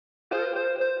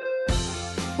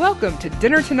Welcome to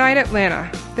Dinner Tonight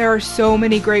Atlanta. There are so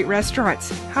many great restaurants.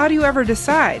 How do you ever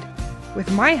decide?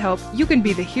 With my help, you can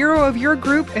be the hero of your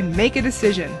group and make a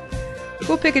decision.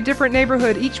 We'll pick a different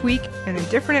neighborhood each week and a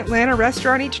different Atlanta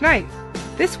restaurant each night.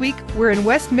 This week, we're in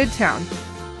West Midtown.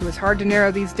 It was hard to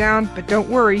narrow these down, but don't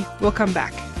worry, we'll come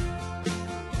back.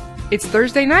 It's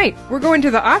Thursday night. We're going to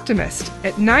the Optimist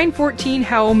at 914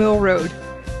 Howell Mill Rd.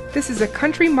 This is a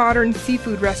country modern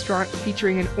seafood restaurant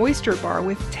featuring an oyster bar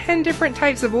with 10 different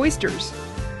types of oysters.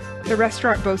 The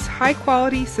restaurant boasts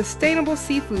high-quality, sustainable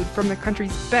seafood from the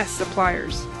country's best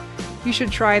suppliers. You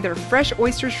should try their fresh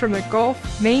oysters from the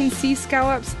Gulf, Maine sea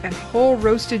scallops, and whole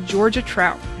roasted Georgia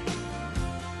trout.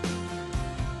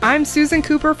 I'm Susan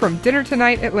Cooper from Dinner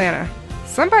Tonight Atlanta.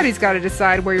 Somebody's got to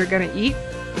decide where you're going to eat.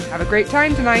 Have a great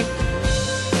time tonight.